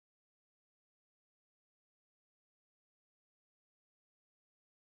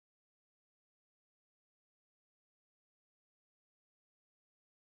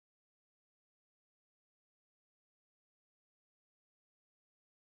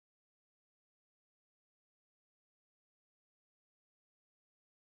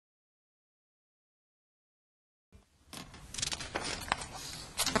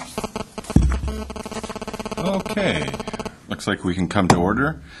Okay, looks like we can come to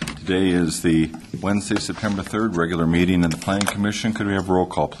order. Today is the Wednesday, September 3rd, regular meeting of the Planning Commission. Could we have roll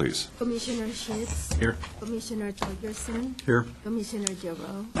call, please? Commissioner Schitz. Here. Commissioner Torgerson. Here. Commissioner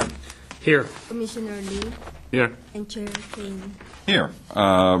Giroux. Here. Commissioner Lee. Here. And Chair Kane. Here.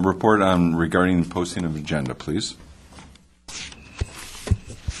 Report on regarding posting of agenda, please.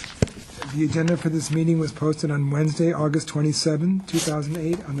 The agenda for this meeting was posted on Wednesday, August 27,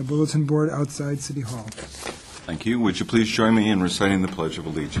 2008, on the bulletin board outside City Hall. Thank you. Would you please join me in reciting the Pledge of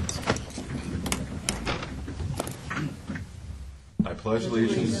Allegiance? I pledge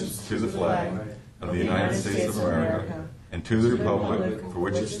allegiance to the flag of the United States of America and to the republic for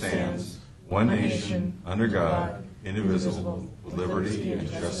which it stands, one nation, under God, indivisible, with liberty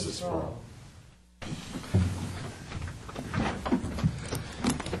and justice for all.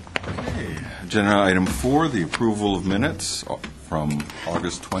 Okay. Agenda item 4, the approval of minutes from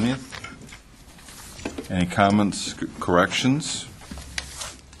August 20th. Any comments, corrections?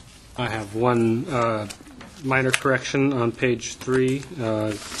 I have one minor correction on page 3.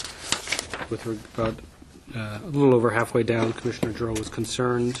 About a little over halfway down, Commissioner Giroux was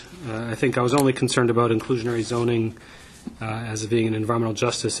concerned. I think I was only concerned about inclusionary zoning as being an environmental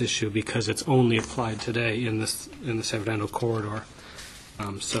justice issue because it's only applied today in the San Fernando corridor.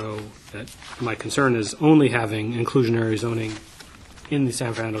 So that my concern is only having inclusionary zoning in the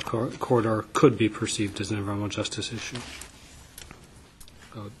San Fernando corridor could be perceived as an environmental justice issue.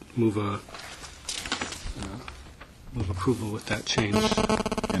 I would move approval with that change.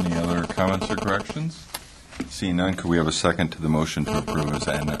 Any other comments or corrections? Seeing none, could we have a second to the motion to approve as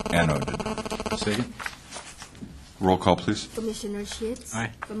annotated? Second. Roll call, please. Commissioner Schitz.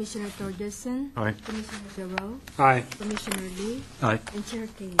 Aye. Commissioner Torgerson. Aye. Commissioner Giroux. Aye. Commissioner Lee. Aye. And Chair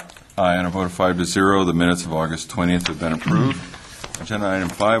Kane. Aye, on a vote of 5-0, the minutes of August 20th have been approved. Agenda item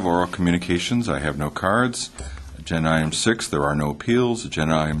 5, oral communications. I have no cards. Agenda item 6, there are no appeals.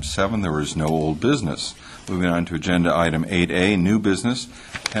 Agenda item 7, there is no old business. Moving on to agenda item 8A, new business,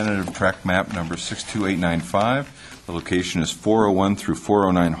 tentative track map number 62895. The location is 401 through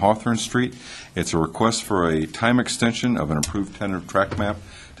 409 Hawthorne Street. It's a request for a time extension of an approved tentative track map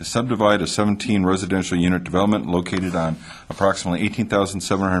to subdivide a 17 residential unit development located on approximately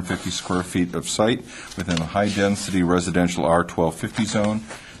 18,750 square feet of site within the high-density residential R1250 zone.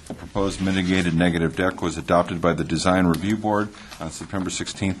 The proposed mitigated negative deck was adopted by the Design Review Board on September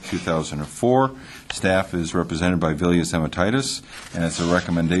 16, 2004. Staff is represented by Villius Emetitis, and it's a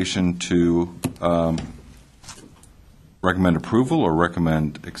recommendation to recommend approval or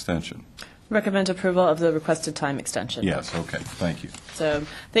recommend extension? Recommend approval of the requested time extension. Yes, okay, thank you. So,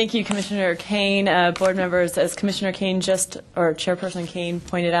 thank you, Commissioner Kane. Board members, as Commissioner Kane Chairperson Kane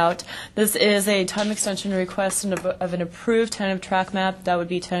pointed out, this is a time extension request of an approved tentative track map. That would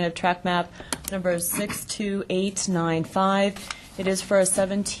be tentative track map number 62895. It is for a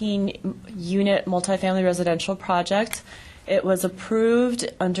 17-unit multifamily residential project. It was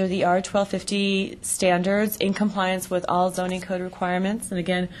approved under the R1250 standards in compliance with all zoning code requirements. And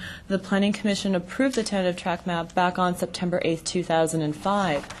again, the Planning Commission approved the tentative track map back on September 8,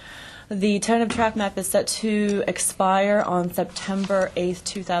 2005. The tentative track map is set to expire on September 8,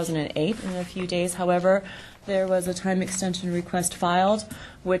 2008, in a few days. However, there was a time extension request filed,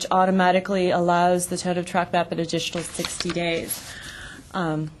 which automatically allows the tentative track map an additional 60 days.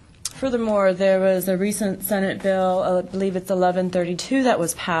 Furthermore, there was a recent Senate bill, I believe it's 1132, that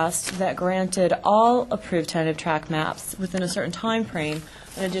was passed that granted all approved tentative track maps within a certain time frame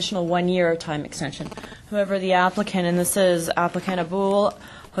an additional 1-year time extension. However, the applicant, and this is applicant Abul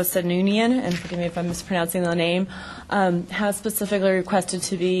Hosseinian, and forgive me if I'm mispronouncing the name, has specifically requested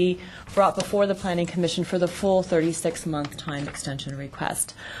to be brought before the Planning Commission for the full 36-month time extension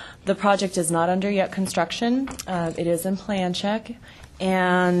request. The project is not under yet construction. It is in plan check.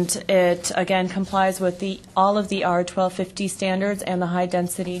 And it, again, complies with all of the R1250 standards and the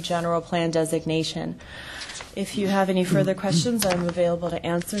high-density general plan designation. If you have any further questions, I'm available to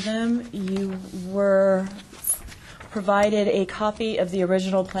answer them. You were provided a copy of the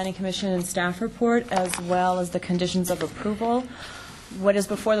original Planning Commission and staff report, as well as the conditions of approval. What is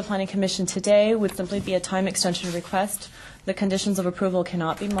before the Planning Commission today would simply be a time extension request. The conditions of approval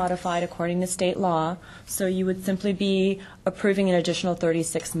cannot be modified according to state law, so you would simply be approving an additional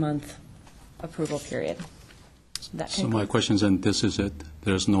 36-month approval period. So my question is, and this is it,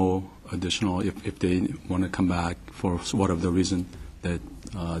 there's no additional, if they want to come back for whatever reason, that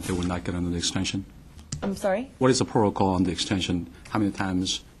they will not get another extension? I'm sorry? What is the protocol on the extension? How many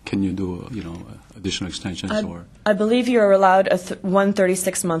times can you do, additional extensions? I believe you're allowed one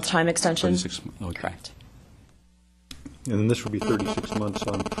 36-month time extension. 36 months, okay. Correct. And then this will be 36 months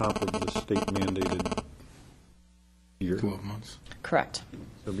on top of the state-mandated year. 12 months. Correct.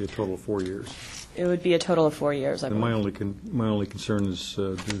 It'll be a total of 4 years. It would be a total of 4 years, I And believe. my only concern is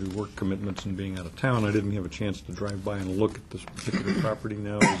due to work commitments and being out of town, I didn't have a chance to drive by and look at this particular property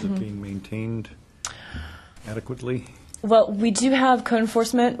now. Is it being maintained adequately? Well, we do have code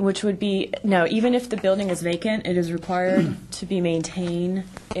enforcement, which would be, no, even if the building is vacant, it is required to be maintained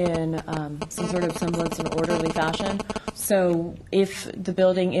in some sort of semblance of orderly fashion. So if the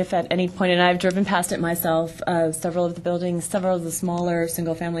building, if at any point, and I've driven past it myself, several of the buildings, several of the smaller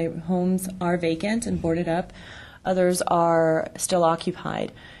single-family homes are vacant and boarded up. Others are still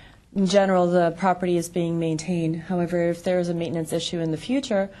occupied. In general, the property is being maintained. However, if there is a maintenance issue in the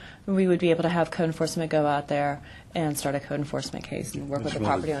future, we would be able to have code enforcement go out there and start a code enforcement case and work with the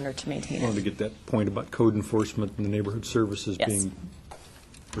property owner to maintain I wanted to it. get that point about code enforcement and the neighborhood services Yes. being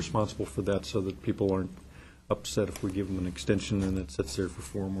responsible for that so that people aren't upset if we give them an extension and it sits there for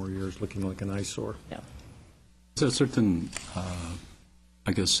 4 more years looking like an eyesore. Yeah. Is there certain,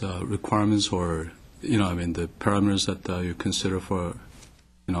 I guess, requirements or, the parameters that you consider for,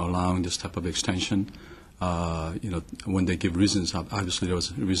 allowing this type of extension? When they give reasons, obviously there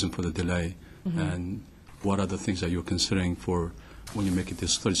was a reason for the delay. Mm-hmm. And what are the things that you're considering for when you make it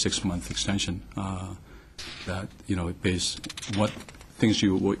this 36-month extension? That, what things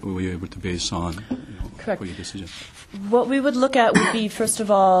were you able to base on Correct. for your decision? What we would look at would be, first of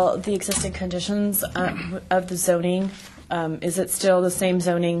all, the existing conditions of the zoning. Is it still the same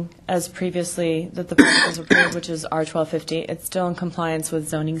zoning as previously that the project was approved, which is R1250? It's still in compliance with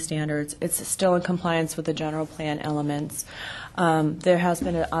zoning standards. It's still in compliance with the general plan elements. There has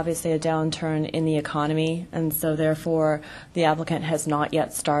been obviously a downturn in the economy, and so therefore the applicant has not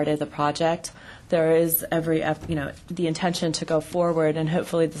yet started the project. There is the intention to go forward, and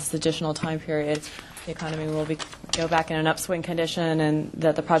hopefully this additional time period, the economy will go back in an upswing condition, and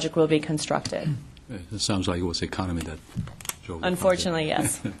that the project will be constructed. It sounds like it was the economy that drove the Unfortunately,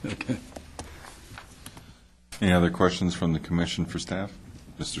 yes. Okay. Any other questions from the commission for staff?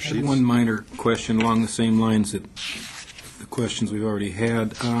 Mr. I Sheets? had one minor question along the same lines that the questions we've already had.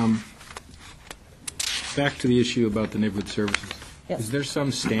 Back to the issue about the neighborhood services. Yes. Is there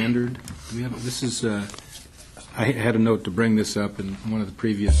some standard? I had a note to bring this up in one of the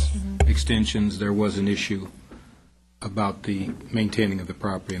previous extensions. There was an issue about the maintaining of the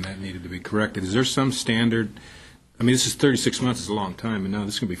property, and that needed to be corrected. Is there some standard? I mean, this is 36 months is a long time, and now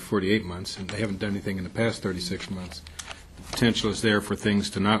this is going to be 48 months, and they haven't done anything in the past 36 months. The potential is there for things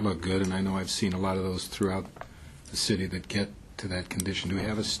to not look good, and I know I've seen a lot of those throughout the city that get to that condition. Do we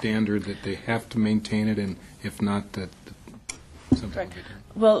have a standard that they have to maintain it, and if not, that something will be done?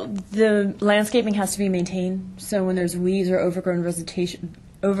 Well, the landscaping has to be maintained, so when there's weeds or overgrown vegetation,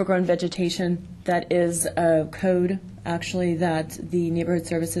 that is a code, actually, that the neighborhood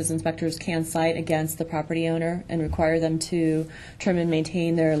services inspectors can cite against the property owner and require them to trim and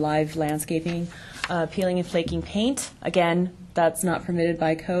maintain their live landscaping. Peeling and flaking paint, again, that's not permitted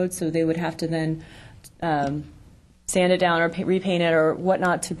by code, so they would have to then sand it down or repaint it or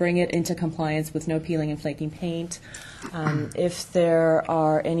whatnot to bring it into compliance with no peeling and flaking paint. If there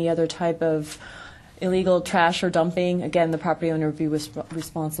are any other type of illegal trash or dumping, again, the property owner would be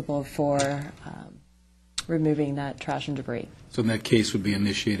responsible for removing that trash and debris. So in that case would be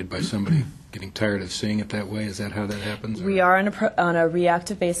initiated by somebody getting tired of seeing it that way? Is that how that happens? We are on a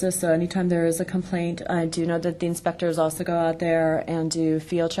reactive basis, so anytime there is a complaint, I do know that the inspectors also go out there and do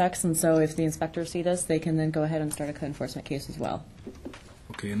field checks, and so if the inspectors see this, they can then go ahead and start a code enforcement case as well.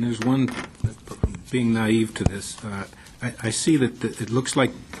 Okay, and there's one, being naive to this, I see that it looks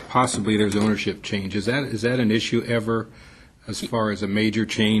like possibly there's ownership change. Is that an issue ever as far as a major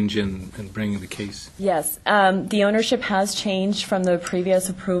change in bringing the case? Yes. The ownership has changed from the previous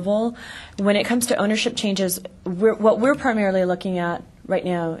approval. When it comes to ownership changes, what we're primarily looking at right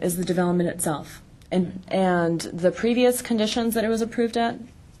now is the development itself. And the previous conditions that it was approved at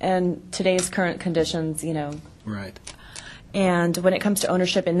and today's current conditions, Right. And when it comes to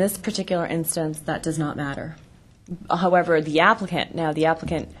ownership in this particular instance, that does not matter. However, the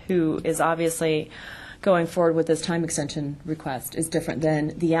applicant who is obviously going forward with this time extension request is different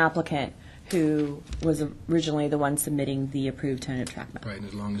than the applicant who was originally the one submitting the approved tentative tract map. Right, and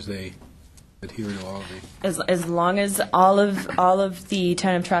as long as they adhere to all of the... As long as all of the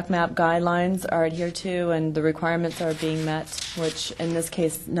tentative tract map guidelines are adhered to and the requirements are being met, which in this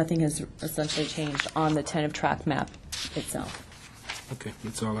case nothing has essentially changed on the tentative tract map itself. Okay,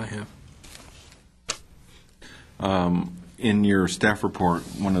 that's all I have. In your staff report,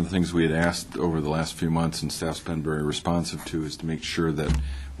 one of the things we had asked over the last few months, and staff's been very responsive to, is to make sure that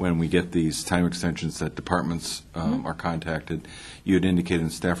when we get these time extensions, that departments are contacted. You had indicated in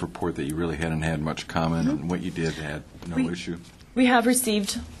the staff report that you really hadn't had much comment, and what you did had no issue. We have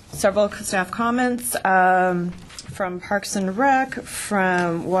received several staff comments from Parks and Rec,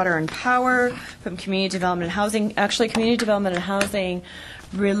 from Water and Power, from Community Development and Housing. Actually, Community Development and Housing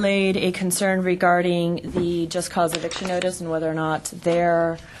relayed a concern regarding the just cause eviction notice and whether or not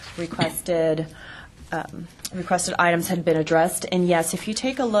their requested items had been addressed. And yes, if you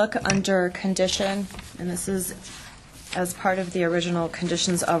take a look under condition, and this is as part of the original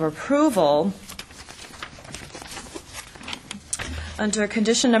conditions of approval, under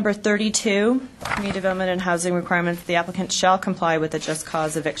condition number 32, Community Development and Housing requirements, the applicant shall comply with the just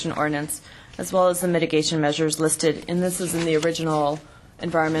cause eviction ordinance, as well as the mitigation measures listed, and this is in the original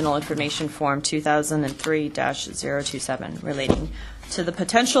Environmental Information Form 2003-027, relating to the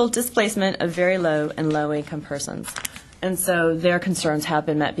potential displacement of very low and low-income persons. And so their concerns have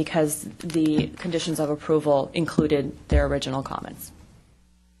been met because the conditions of approval included their original comments.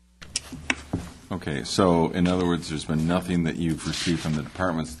 Okay, so in other words, there's been nothing that you've received from the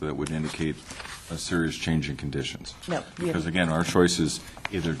departments that would indicate a serious change in conditions? No. Because again, our choice is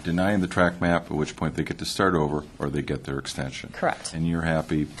either denying the track map, at which point they get to start over, or they get their extension. Correct. And you're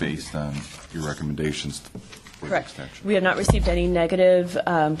happy based on your recommendations for the Correct. extension? We have not received any negative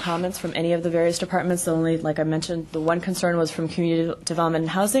comments from any of the various departments. The only, like I mentioned, the one concern was from Community Development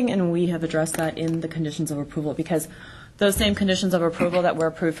and Housing, and we have addressed that in the conditions of approval, because those same conditions of approval that were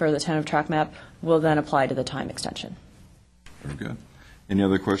approved for the tentative track map will then apply to the time extension. Very good. Any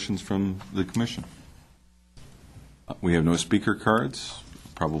other questions from the commission? We have no speaker cards,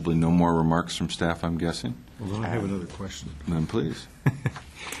 probably no more remarks from staff, I'm guessing. Well, then I have another question. Then please.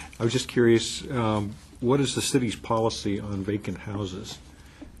 I was just curious, what is the city's policy on vacant houses?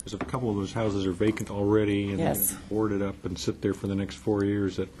 Because if a couple of those houses are vacant already and Yes. they're boarded up and sit there for the next 4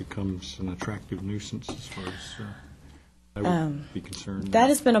 years, that becomes an attractive nuisance as far as I would be concerned. That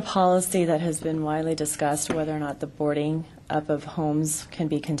has been a policy that has been widely discussed, whether or not the boarding up of homes can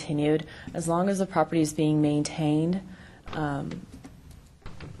be continued, as long as the property is being maintained.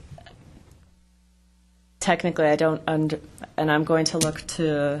 Technically, I don't, and I'm going to look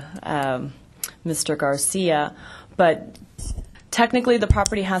to Mr. Garcia, but technically the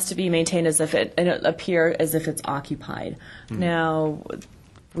property has to be maintained as if it appear as if it's occupied. Now,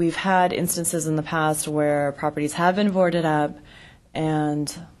 we've had instances in the past where properties have been boarded up,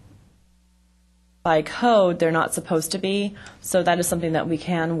 and by code, they're not supposed to be. So that is something that we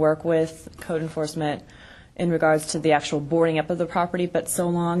can work with code enforcement in regards to the actual boarding up of the property. But so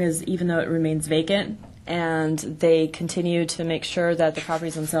long as, even though it remains vacant, and they continue to make sure that the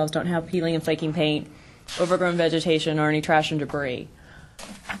properties themselves don't have peeling and flaking paint, overgrown vegetation, or any trash and debris,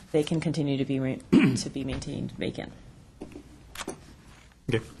 they can continue to be maintained vacant.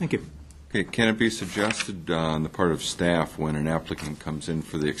 Okay, thank you. Okay, can it be suggested on the part of staff when an applicant comes in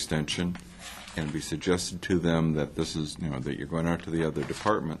for the extension, can it be suggested to them that this is, that you're going out to the other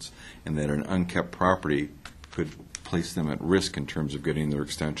departments and that an unkept property could place them at risk in terms of getting their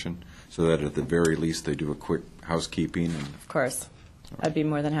extension, so that at the very least they do a quick housekeeping? Of course. I'd be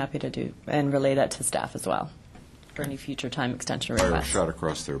more than happy to do and relay that to staff as well for any future time extension Fire a requests. shot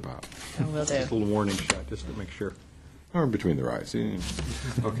across their bow. I will do. Just a little warning shot, just to make sure. Or between their eyes.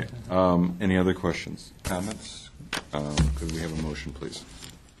 Okay. Any other questions, comments? Could we have a motion, please?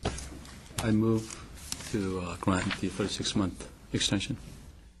 I move to grant the 36-month extension.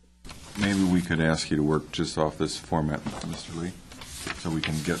 Maybe we could ask you to work just off this format, Mr. Lee, so we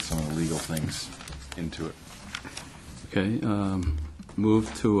can get some of the legal things into it. Okay,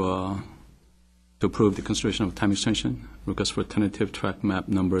 move to approve the consideration of time extension. Request for tentative track map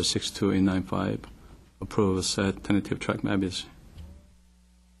number 62895. Approve said tentative track map is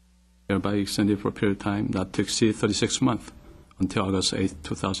hereby extended for a period of time not to exceed 36 months until August 8,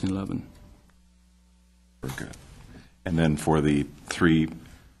 2011. Very good. And then for the three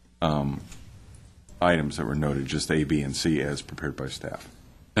items that were noted, just A, B, and C as prepared by staff.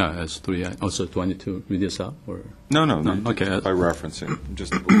 As three. Also, do I need to read this out? Or? No. Okay. By referencing.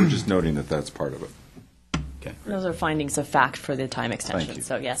 We're just noting that that's part of it. Okay. Those are findings of fact for the time extension. you.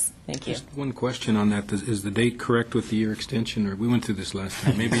 So, yes, thank you. Just one question on that. Is the date correct with the year extension, or we went through this last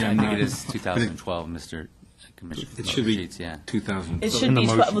time? Maybe I I'm think not. it is 2012, Mr. Commissioner. It should be Sheets, yeah. 2000. It should be,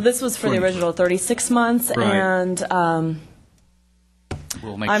 well, this was for the original 36 months, Right. and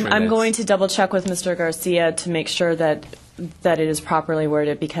We'll make I'm sure that's- going to double check with Mr. Garcia to make sure that it is properly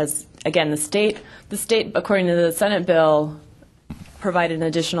worded, because, again, the state, according to the Senate bill, provided an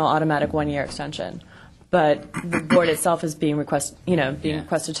additional automatic one-year extension. but the board itself is being requested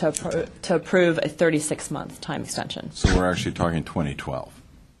to approve a 36-month time extension. So we're actually talking 2012.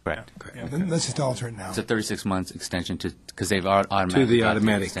 Correct. Then let's just alter it now. It's a 36 months extension because they've automatically To the got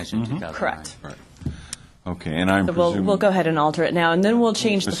automatic. extension in 2009. Correct. Right. Okay, and I'm So presuming... we'll go ahead and alter it now, and then we'll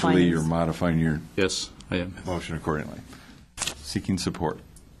change the Mr. Lee, you're findings. modifying your Yes, I am. motion accordingly. Seeking support.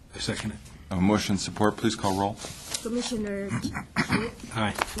 I second it. A motion support, please call roll. Commissioner Chit,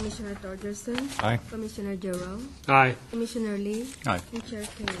 Aye. Commissioner Torgerson, Aye. Commissioner Giroux, Aye. Commissioner Lee, Aye. and Chair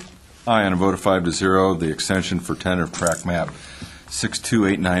Kane. Aye, on a vote of 5-0, the extension for tentative track map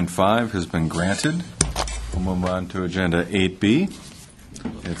 62895 has been granted. We'll move on to Agenda 8B.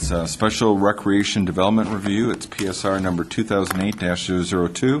 It's a Special Recreation Development Review. It's PSR number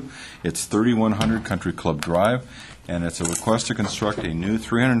 2008-002. It's 3100 Country Club Drive, and it's a request to construct a new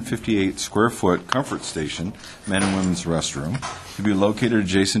 358-square-foot comfort station, men and women's restroom, to be located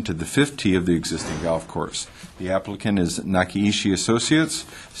adjacent to the fifth tee of the existing golf course. The applicant is Nakaishi Associates.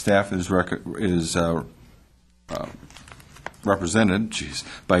 Staff is represented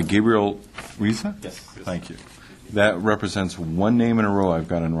by Gabriel Riza? Yes. Thank you. That represents one name in a row I've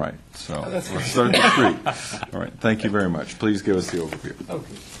gotten right. So let's start the three. All right. Thank you very much. Please give us the overview.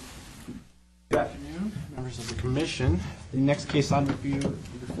 Okay. Good afternoon, members of the commission. The next case on review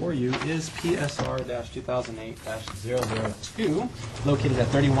before you is PSR-2008-002, located at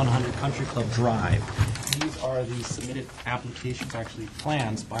 3100 Country Club Drive. These are the submitted applications, actually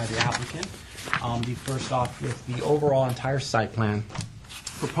plans by the applicant. The first off with the overall entire site plan,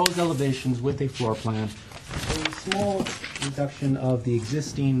 proposed elevations with a floor plan, a small reduction of the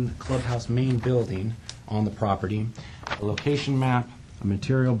existing clubhouse main building on the property, a location map, a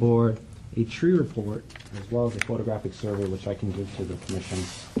material board, a tree report, as well as a photographic survey, which I can give to the commission.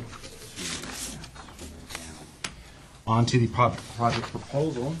 On to the project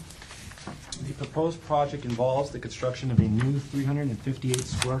proposal. The proposed project involves the construction of a new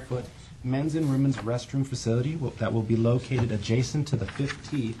 358-square-foot men's and women's restroom facility that will be located adjacent to the fifth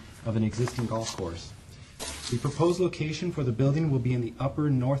tee of an existing golf course. The proposed location for the building will be in the upper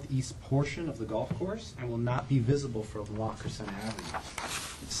northeast portion of the golf course and will not be visible from Crescent Avenue.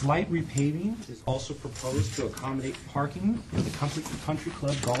 Slight repaving is also proposed to accommodate parking for the country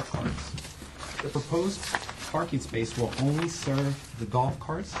club golf carts. The proposed parking space will only serve the golf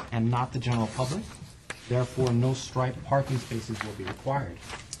carts and not the general public. Therefore, no striped parking spaces will be required.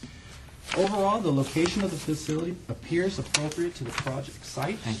 Overall, the location of the facility appears appropriate to the project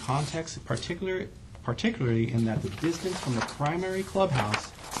site and context, particularly in that the distance from the primary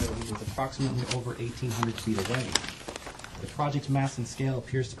clubhouse is approximately over 1,800 feet away. The project's mass and scale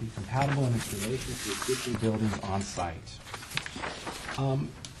appears to be compatible in its relation to existing buildings on site.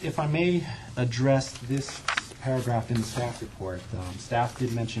 If I may address this paragraph in the staff report, staff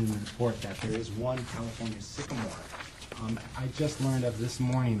did mention in the report that there is one California sycamore. I just learned of this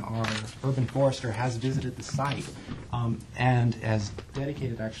morning our urban forester has visited the site and has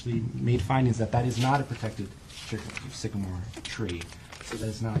actually made findings that that is not a protected sycamore tree. So that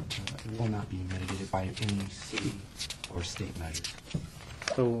is not, it will not be mitigated by any city or state measures.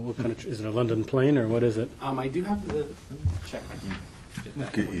 So what kind of, is it a London plane or what is it? I do have to check.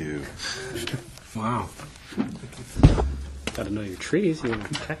 Look at you. Wow. Got to know your trees. You want to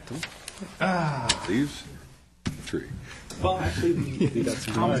protect them. Leaves? Tree. Well, actually,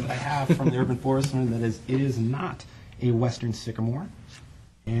 the comment I have from the urban forester that is, it is not a western sycamore,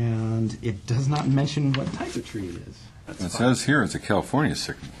 and it does not mention what type of tree it is. It says here it's a California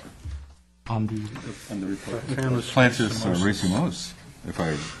sycamore. On the report. Plantus racemose, if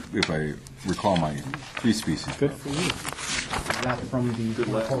I recall my tree species. Good for you. Is that from the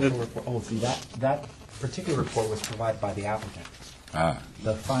horticultural report? Oh, see, that particular report was provided by the applicant.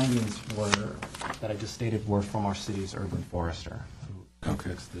 The findings that I just stated were from our city's urban forester.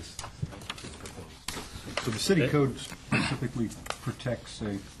 Okay. So the city code specifically protects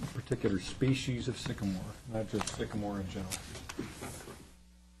a particular species of sycamore, not just sycamore in general.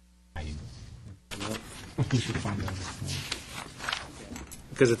 We should find out.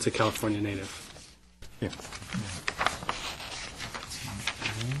 Because it's a California native. Yeah.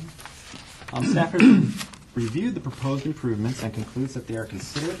 Staff reviewed the proposed improvements and concludes that they are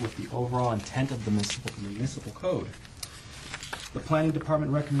consistent with the overall intent of the municipal code. The Planning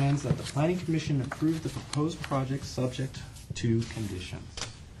Department recommends that the Planning Commission approve the proposed project subject to conditions.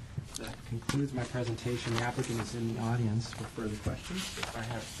 That concludes my presentation. The applicant is in the audience for further questions. If I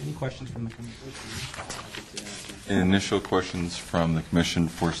have any questions from the commission, I'll be happy to answer. Initial questions from the commission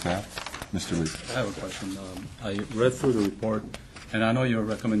for staff? Mr. Lee. I have a question. I read through the report, and I know your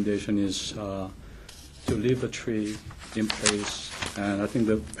recommendation is to leave the tree in place, and I think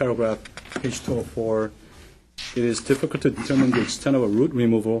the paragraph, page 204, it is difficult to determine the extent of a root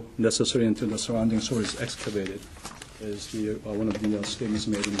removal necessary until the surrounding soil is excavated, is one of the statements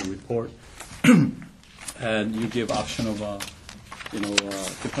made in the report. And you give option of,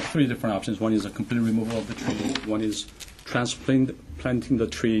 three different options. One is a complete removal of the tree. One is planting the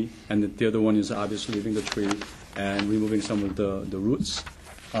tree, and the other one is obviously leaving the tree and removing some of the roots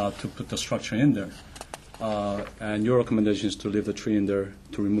to put the structure in there. And your recommendation is to leave the tree in there,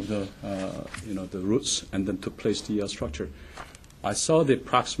 to remove the roots, and then to place the structure. I saw the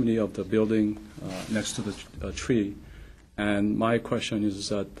proximity of the building next to the tree, and my question is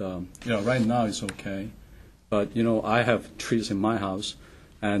that right now it's okay, but I have trees in my house,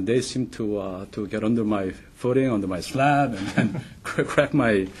 and they seem to get under my footing, under my slab, and crack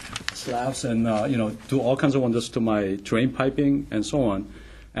my slabs, and do all kinds of wonders to my drain piping and so on,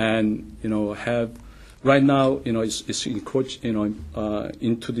 and have. Right now, it's encroached,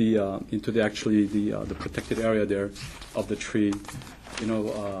 into the actually the protected area there of the tree.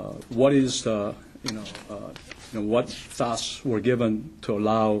 What is what thoughts were given to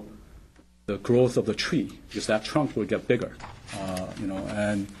allow the growth of the tree, because that trunk will get bigger,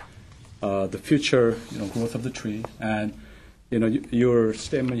 and the future, growth of the tree. And your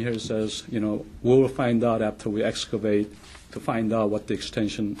statement here says, we'll find out after we excavate to find out what the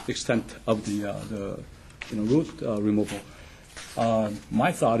extent of the root removal.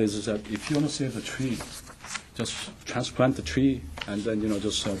 My thought is that if you want to save the tree, just transplant the tree and then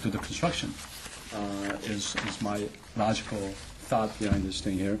just do the construction. Is my logical thought behind this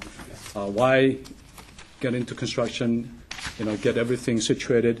thing here. Why get into construction? Get everything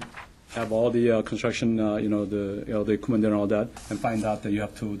situated, have all the construction, the equipment and all that, and find out that you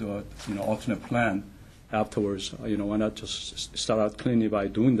have to do a alternate plan afterwards. Why not just start out cleanly by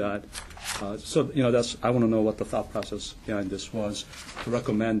doing that? So that's, I want to know what the thought process behind this was to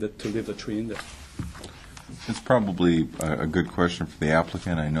recommend it to leave the tree in there. It's probably a good question for the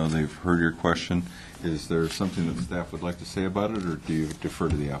applicant. I know they've heard your question. Is there something that staff would like to say about it, or do you defer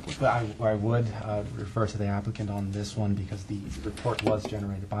to the applicant? I would refer to the applicant on this one because the report was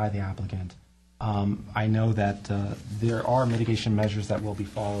generated by the applicant. I know that there are mitigation measures that will be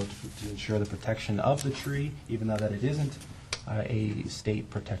followed to ensure the protection of the tree, even though that it isn't a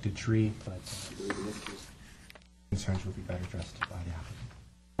state-protected tree, but concerns will be better addressed by the applicant.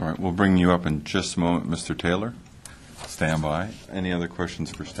 All right, we'll bring you up in just a moment, Mr. Taylor. Stand by. Any other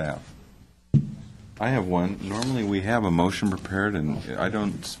questions for staff? I have one. Normally, we have a motion prepared, and I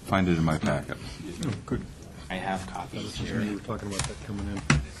don't find it in my packet. Oh, good. I have copies We here. were talking about that coming in.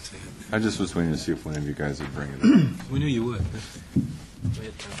 I just was waiting to see if one of you guys would bring it up. We knew you would.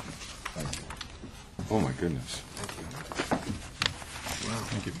 Oh, my goodness. Wow.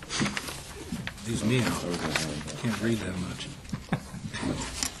 Thank you. Leaves me out. Can't read that much.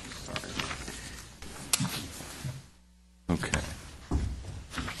 Okay.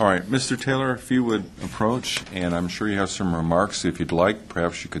 All right, Mr. Taylor, if you would approach, and I'm sure you have some remarks. If you'd like,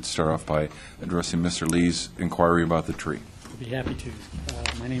 perhaps you could start off by addressing Mr. Lee's inquiry about the tree. I'd be happy to.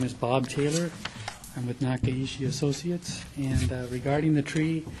 My name is Bob Taylor. I'm with Nakaishi Associates. And regarding the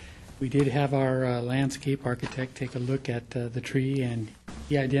tree, we did have our landscape architect take a look at the tree, and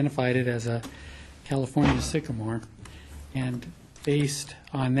he identified it as a California sycamore. And based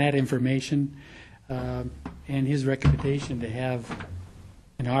on that information and his recommendation to have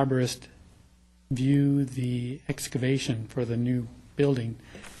an arborist view the excavation for the new building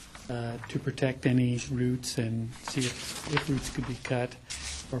to protect any roots and see if roots could be cut,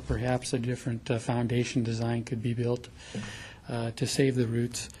 or perhaps a different foundation design could be built to save the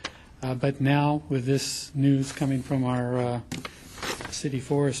roots. But now, with this news coming from our city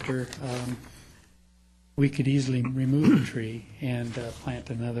forester, we could easily remove the tree and plant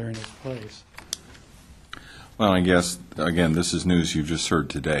another in its place. Well, I guess, again, this is news you just heard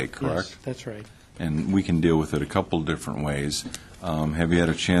today, correct? Yes, that's right. And we can deal with it a couple different ways. Have you had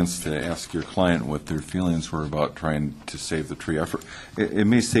a chance to ask your client what their feelings were about trying to save the tree? It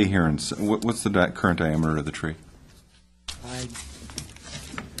may say here, what's the current diameter of the tree?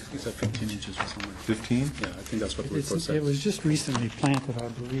 It's at 15 inches or somewhere. 15? Yeah, I think that's what the report It said. was just recently planted, I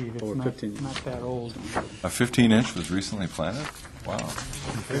believe. It's Over not 15. not that old. A 15-inch was recently planted? Wow.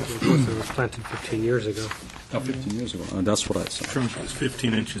 It was planted 15 years ago. Oh, 15 years ago. That's what I saw. Trunk is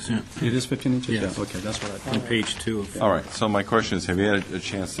 15 inches, yeah. It is 15 inches? Yes. Yeah, okay, that's what I thought. On page 2 of All right, so my question is, have you had a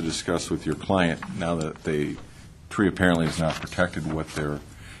chance to discuss with your client, now that the tree apparently is not protected, what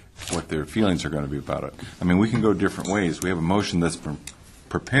their feelings are going to be about it? I mean, we can go different ways. We have a motion that's been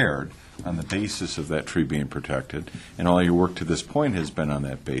prepared on the basis of that tree being protected, and all your work to this point has been on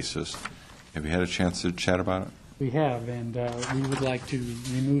that basis. Have you had a chance to chat about it? We have, and we would like to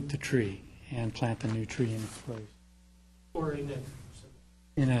remove the tree. and plant the new tree in its place, Or in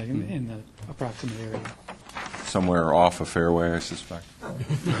in the approximate area. Somewhere off a fairway, I suspect.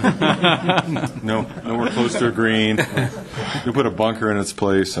 No, nowhere close to a green. You put a bunker in its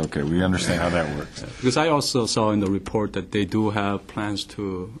place. Okay, we understand how that works. Because I also saw in the report that they do have plans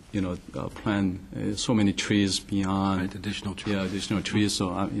to, plant so many trees beyond. Additional trees. Yeah, additional trees, so,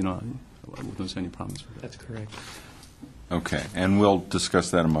 I wouldn't see any problems with that. That's correct. Okay, and we'll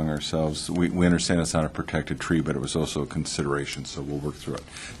discuss that among ourselves. We understand it's not a protected tree, but it was also a consideration, so we'll work through it.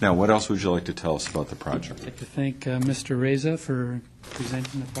 Now, what else would you like to tell us about the project? I'd like to thank Mr. Reza for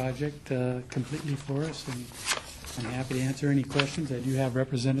presenting the project completely for us, and I'm happy to answer any questions. I do have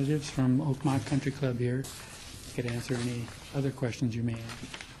representatives from Oakmont Country Club here. Could answer any other questions you may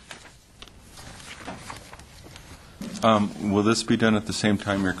have. Will this be done at the same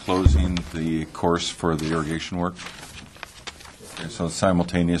time you're closing the course for the irrigation work? Okay, so it's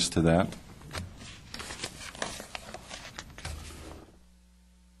simultaneous to that?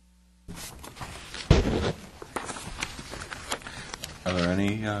 Are there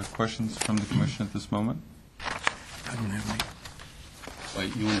any questions from the commission at this moment? I don't have any.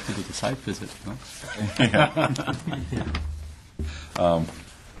 Well, you wanted to do the site visit, no?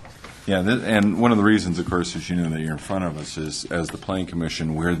 And one of the reasons, of course, as you know, that you're in front of us is, as the Planning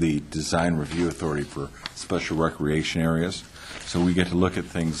Commission, we're the design review authority for special recreation areas. So we get to look at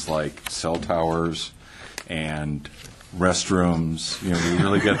things like cell towers and restrooms. We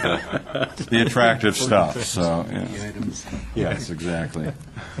really get the attractive stuff. So, yes, exactly.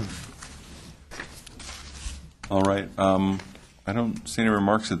 All right. I don't see any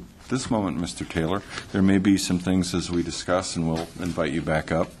remarks at this moment, Mr. Taylor. There may be some things as we discuss, and we'll invite you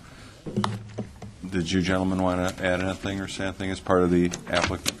back up. Did you gentlemen want to add anything or say anything as part of the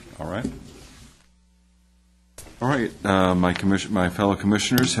applicant? All right. All right, my fellow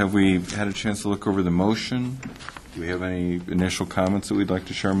commissioners, have we had a chance to look over the motion? Do we have any initial comments that we'd like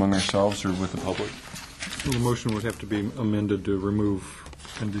to share among ourselves or with the public? Well, the motion would have to be amended to remove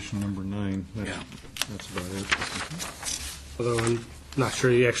condition number 9. That's about it. Although I'm not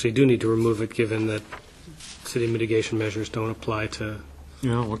sure you actually do need to remove it, given that city mitigation measures don't apply to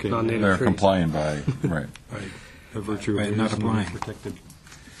non-native They're trees. complying by, right. By virtue By of not the applying. protected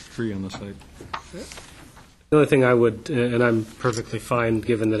tree on the site. The only thing I would, and I'm perfectly fine,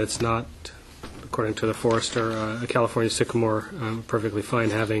 given that it's not, according to the forester, a California sycamore, I'm perfectly fine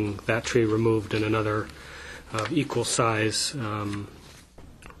having that tree removed and another equal size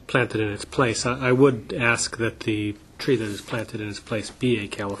planted in its place. I would ask that the tree that is planted in its place be a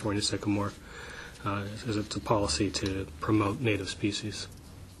California sycamore, as it's a policy to promote native species.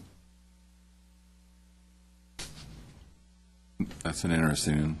 That's an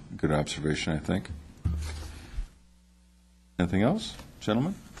interesting and good observation, I think. Anything else,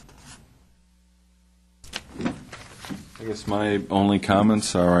 gentlemen? I guess my only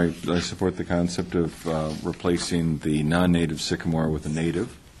comments are I support the concept of replacing the non-native sycamore with a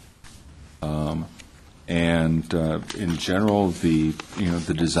native. And in general, the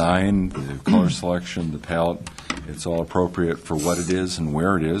design, the color selection, the palette, it's all appropriate for what it is and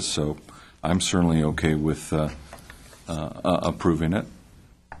where it is. So I'm certainly okay with approving it.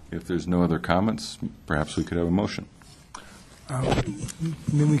 If there's no other comments, perhaps we could have a motion.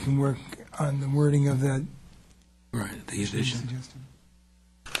 Then we can work on the wording of that. Right, the addition.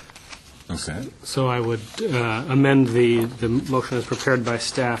 Okay. So I would amend the motion as prepared by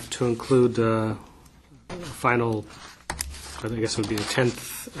staff to include final, I guess it would be the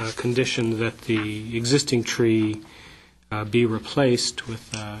 10th condition, that the existing tree be replaced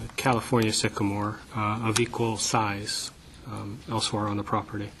with California sycamore of equal size elsewhere on the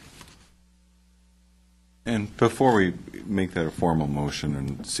property. And before we make that a formal motion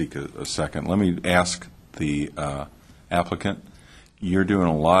and seek a second, let me ask the applicant, you're doing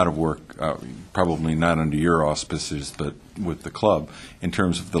a lot of work, probably not under your auspices, but with the club, in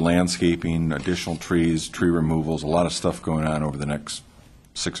terms of the landscaping, additional trees, tree removals, a lot of stuff going on over the next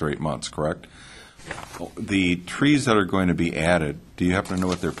 6 or 8 months, correct? The trees that are going to be added, do you happen to know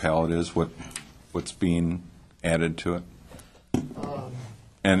what their palette is, what's being added to it?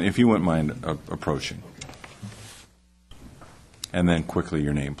 And if you wouldn't mind approaching. And then quickly,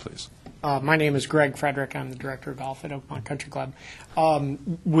 your name, please. My name is Greg Frederick. I'm the director of golf at Oakmont Country Club.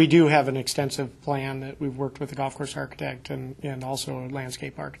 We do have an extensive plan that we've worked with the golf course architect and also a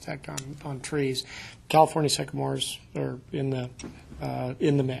landscape architect on trees. California sycamores are in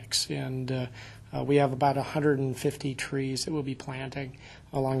the mix, and we have about 150 trees that we'll be planting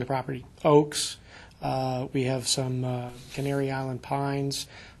along the property. Oaks. We have some Canary Island pines.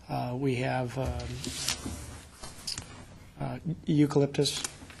 We have eucalyptus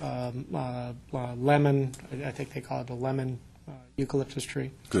lemon, I think they call it a lemon eucalyptus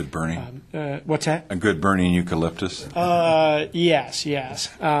tree. Good burning. What's that? A good burning eucalyptus. Yes, yes.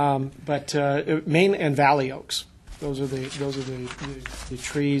 But main and valley oaks. Those are the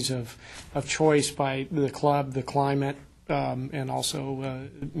trees of choice by the club, the climate, and also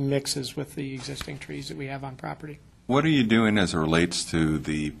mixes with the existing trees that we have on property. What are you doing as it relates to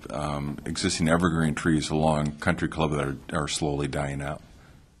the existing evergreen trees along Country Club that are slowly dying out?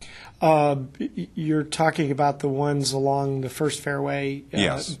 You're talking about the ones along the first fairway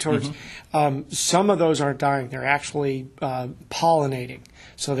Yes. towards. Some of those aren't dying; they're actually pollinating,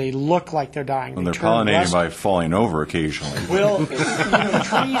 so they look like they're dying. Well, they're turn pollinating by falling over occasionally. Well,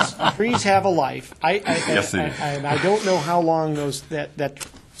 trees have a life. Yes, they do. And I don't know how long that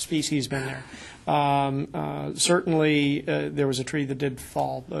species been there. Certainly, there was a tree that did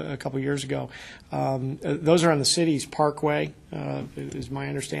fall a couple years ago. Those are on the city's parkway, is my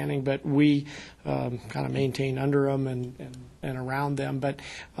understanding, but we kind of maintain under them and around them. But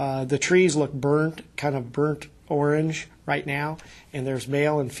the trees look kind of burnt orange right now, and there's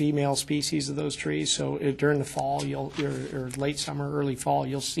male and female species of those trees. So during the fall, or late summer, early fall,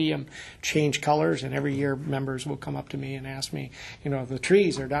 you'll see them change colors, and every year members will come up to me and ask me, the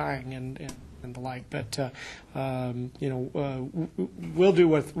trees are dying and the like, but we'll do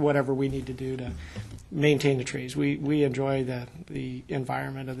whatever we need to do to maintain the trees. We enjoy the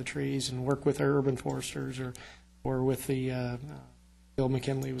environment of the trees and work with our urban foresters or with the Bill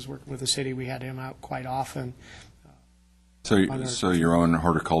McKinley was working with the city. We had him out quite often. So your own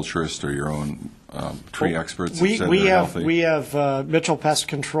horticulturist or your own tree experts we said they're healthy? We have Mitchell Pest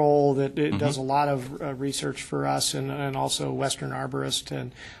Control that does a lot of research for us, and also Western Arborist,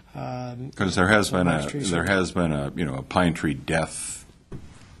 and because there has been a pine tree death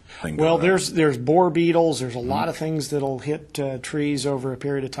thing. Well, there's borer beetles. There's a lot of things that'll hit trees over a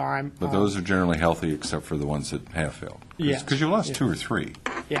period of time. But those are generally healthy, except for the ones that have failed. Yes. Because you lost 2 or 3.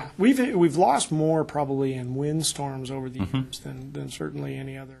 Yeah, we've lost more probably in windstorms over the years than certainly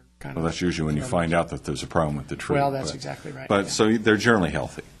any other kind of. Well, that's usually when you find out that there's a problem with the tree. Well, that's exactly right. But so they're generally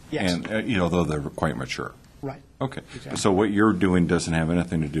healthy. Yes. And though they're quite mature. Right. Okay. Exactly. So what you're doing doesn't have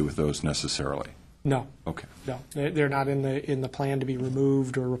anything to do with those necessarily. No. Okay. No, they're not in the plan to be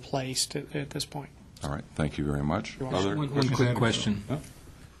removed or replaced at this point. All right. Thank you very much. Other One quick question.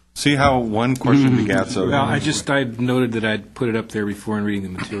 See how one question begats other. Well, I noted that I'd put it up there before in reading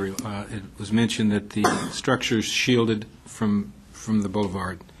the material. It was mentioned that the structure's shielded from the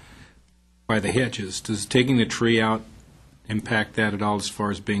boulevard by the hedges. Does taking the tree out impact that at all as far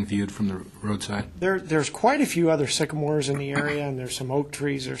as being viewed from the roadside? There's quite a few other sycamores in the area, and there's some oak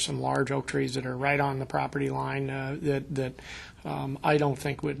trees. There's some large oak trees that are right on the property line that I don't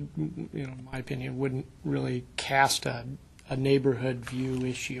think would, in my opinion, wouldn't really cast a neighborhood view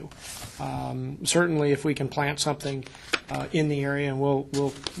issue. Certainly, if we can plant something in the area, and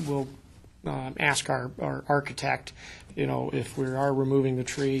we'll ask our architect, if we are removing the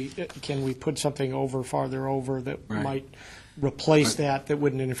tree, can we put something farther over that might replace that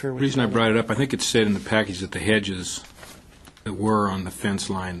wouldn't interfere with The reason I brought it up, I think it said in the package that the hedges that were on the fence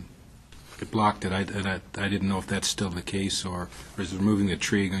line, it blocked it. I didn't know if that's still the case, or is removing the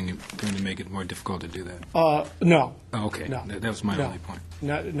tree going to make it more difficult to do that? No. Oh, okay. No. That was my only point.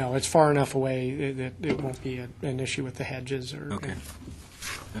 No, it's far enough away that it won't be an issue with the hedges. Okay.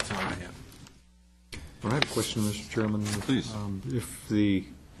 That's all I have. I have a question, Mr. Chairman. Please. If the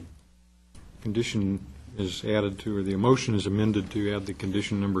condition is added to, or the motion is amended to add the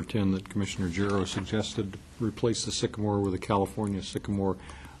condition number 10 that Commissioner Jarrow suggested, replace the sycamore with a California sycamore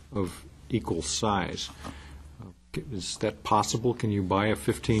of equal size. Is that possible? Can you buy a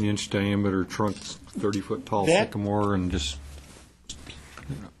 15-inch diameter trunk, 30-foot tall sycamore and just...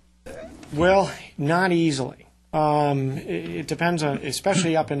 Well, not easily. It depends on,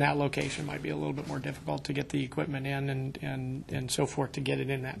 especially up in that location, might be a little bit more difficult to get the equipment in and so forth to get it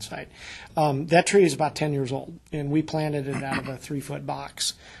in that site. That tree is about 10 years old, and we planted it out of a 3-foot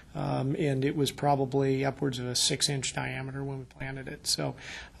box, and it was probably upwards of a 6-inch diameter when we planted it. So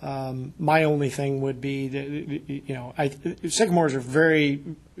my only thing would be that, sycamores are very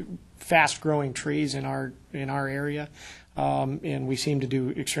fast-growing trees in our area, and we seem to do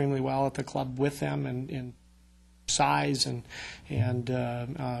extremely well at the club with them, and size and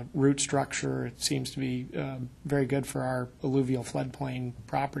root structure. It seems to be very good for our alluvial floodplain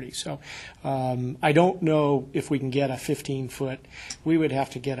property. So I don't know if we can get a 15-foot. We would have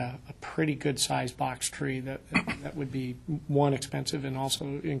to get a pretty good sized box tree that would be, one, expensive, and also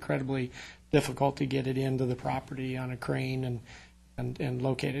incredibly difficult to get it into the property on a crane and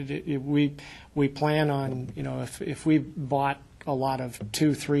located. We plan on, if we bought a lot of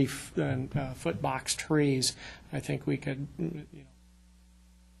 2-3 foot box trees, I think we could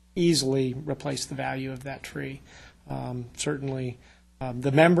easily replace the value of that tree. Certainly,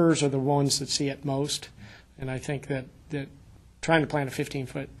 the members are the ones that see it most, and I think that trying to plant a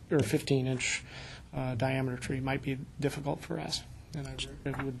 15-foot or 15-inch diameter tree might be difficult for us. And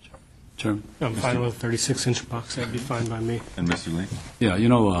it would. Sure. I'm fine with a 36-inch box. That'd be fine by me. And Mr. Lee? Yeah,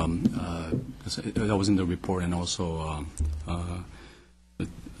 that was in the report, and also the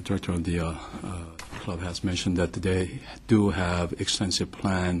director of the club has mentioned that they do have extensive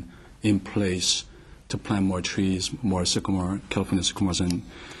plan in place to plant more trees, more sycamore, California sycamores, and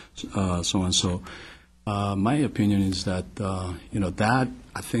so on. So my opinion is that that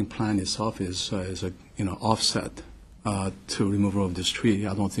I think plan itself is a offset to removal of this tree.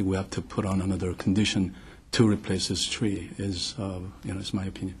 I don't think we have to put on another condition to replace this tree. Is my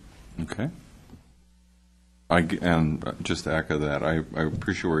opinion. Okay. And just to echo that, I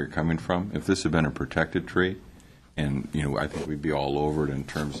appreciate where you're coming from. If this had been a protected tree, and I think we'd be all over it in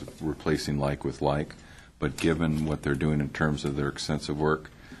terms of replacing like with like. But given what they're doing in terms of their extensive work,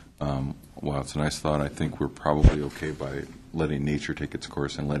 while it's a nice thought, I think we're probably okay by letting nature take its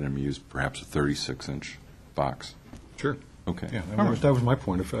course and letting them use perhaps a 36-inch box. Sure. Okay. Yeah, that was my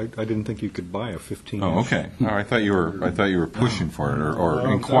point. If I didn't think you could buy a 15-inch. Oh, okay. I thought you were pushing for it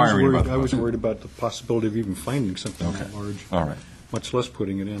or inquiring about it. I was worried about the possibility of even finding something that large. All right. Much less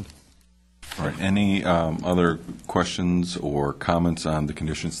putting it in. All right. Any other questions or comments on the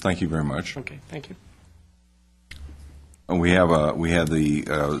conditions? Thank you very much. Okay. Thank you. We had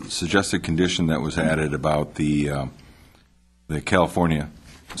the suggested condition that was added about the California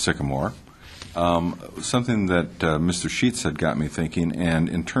sycamore. Something that Mr. Sheets had got me thinking, and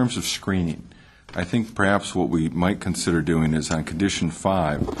in terms of screening, I think perhaps what we might consider doing is on condition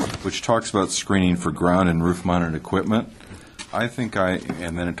 5, which talks about screening for ground and roof-mounted equipment.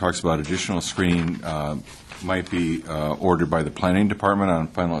 And then it talks about additional screening might be ordered by the planning department on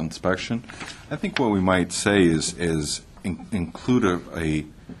final inspection. I think what we might say is include a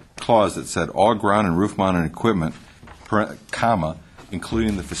clause that said all ground and roof-mounted equipment, comma,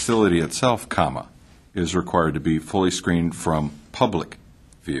 including the facility itself, comma, is required to be fully screened from public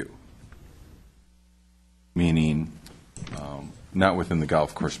view, meaning not within the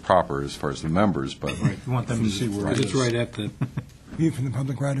golf course proper as far as the members, but right. You want them to see where it is. Right at the view from the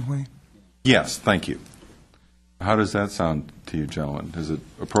public right-of-way? Yes, thank you. How does that sound to you, gentlemen? Is it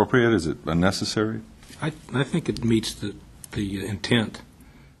appropriate? Is it unnecessary? I think it meets the intent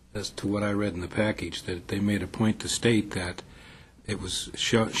as to what I read in the package, that they made a point to state that it was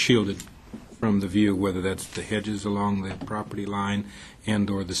shielded from the view, whether that's the hedges along the property line and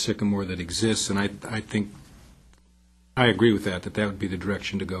or the sycamore that exists. And I think I agree with that would be the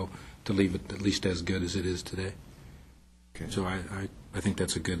direction to go, to leave it at least as good as it is today. Okay. So I think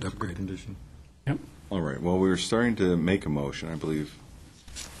that's a good upgrade. Condition. Yep. All right. Well, we were starting to make a motion. I believe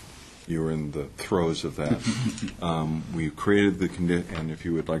you were in the throes of that. We created the and if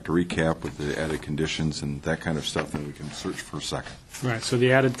you would like to recap with the added conditions and that kind of stuff, then we can search for a second. Right. So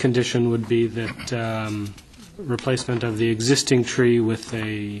the added condition would be that replacement of the existing tree with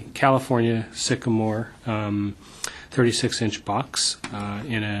a California sycamore 36-inch box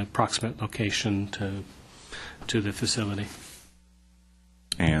in an approximate location to the facility.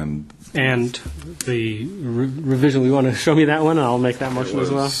 And the revision, we want to show me that one, and I'll make that motion as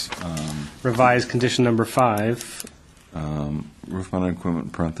well. Revised condition number 5. Roof-mounted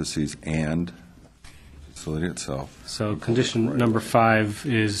equipment, parentheses, and facility itself. So condition number 5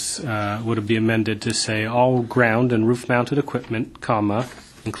 is, would be amended to say, all ground and roof-mounted equipment, comma,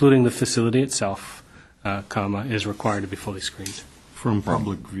 including the facility itself, comma, is required to be fully screened. From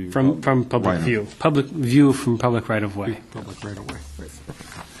public view. From public view. Public view from public right-of-way. Public right-of-way.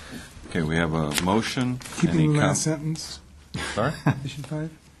 Okay, we have a motion. Keeping the last sentence. Sorry? Condition 5?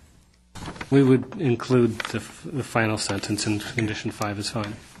 We would include the final sentence in condition 5 is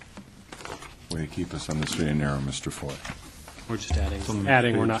fine. Way to keep us on the straight and narrow, Mr. Foy. We're just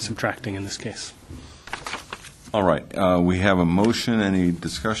adding, we're not subtracting in this case. All right, we have a motion. Any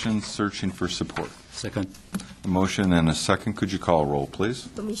discussion? Searching for support. Second. A motion and a second. Could you call a roll, please?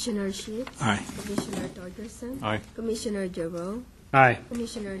 Commissioner Sheets. Aye. Commissioner Torgerson. Aye. Commissioner Giroux. Aye.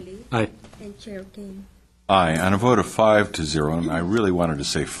 Commissioner Lee. Aye. And Chair Kane. Aye. On a vote of 5-0, and I really wanted to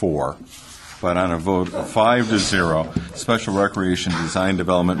say 4, but on a vote of 5-0, Special Recreation Design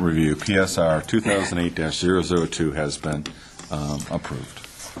Development Review, PSR 2008-002, has been approved.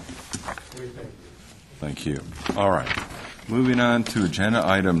 Thank you. All right. Moving on to agenda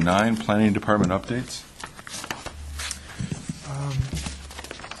item 9, Planning Department updates.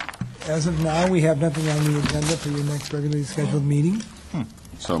 as of now, we have nothing on the agenda for your next regularly scheduled meeting.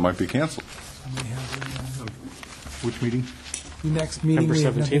 So it might be canceled. We have Which meeting? the next meeting, November we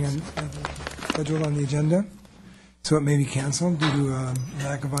have nothing 17th. scheduled on the agenda, so it may be canceled due to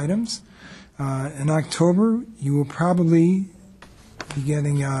lack of items. In October, you will probably be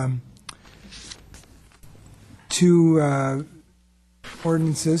getting two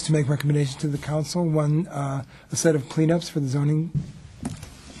ordinances to make recommendations to the council. One, a set of cleanups for the zoning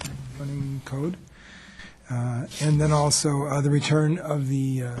code, and then also the return of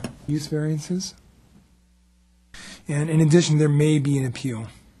the use variances. And in addition, there may be an appeal.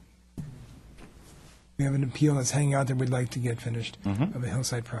 We have an appeal that's hanging out that we'd like to get finished of a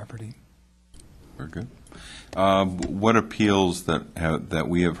hillside property. Very good. What appeals that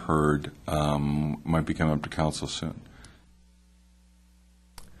we have heard might be coming up to council soon?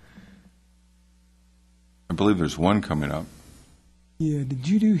 I believe there's one coming up. Yeah, did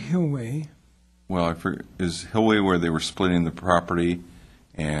you do Hillway? Well, I forget, is Hillway where they were splitting the property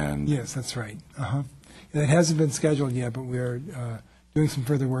and? Yes, that's right. It hasn't been scheduled yet, but we're doing some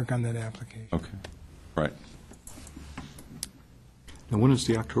further work on that application. Okay, right. Now, when is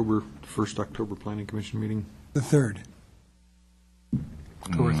the first October Planning Commission meeting? The 3rd.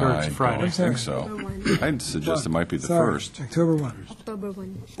 October 3rd, it's I Friday. don't think so. October 1. I'd suggest it might be the Sorry, 1st. October 1, October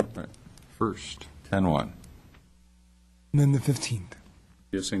 1. First. 10-1. and then the 15th.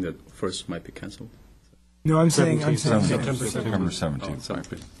 You're saying that first might be canceled? No, I'm saying September 17th might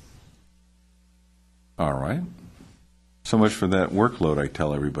be. All right. So much for that workload, I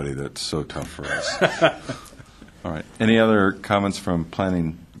tell everybody, that's so tough for us. All right. Any other comments from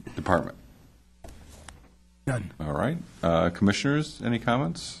Planning Department? None. All right. Commissioners, any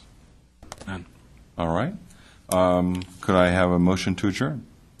comments? None. All right. Could I have a motion to adjourn?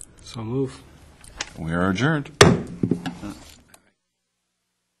 So move. We are adjourned.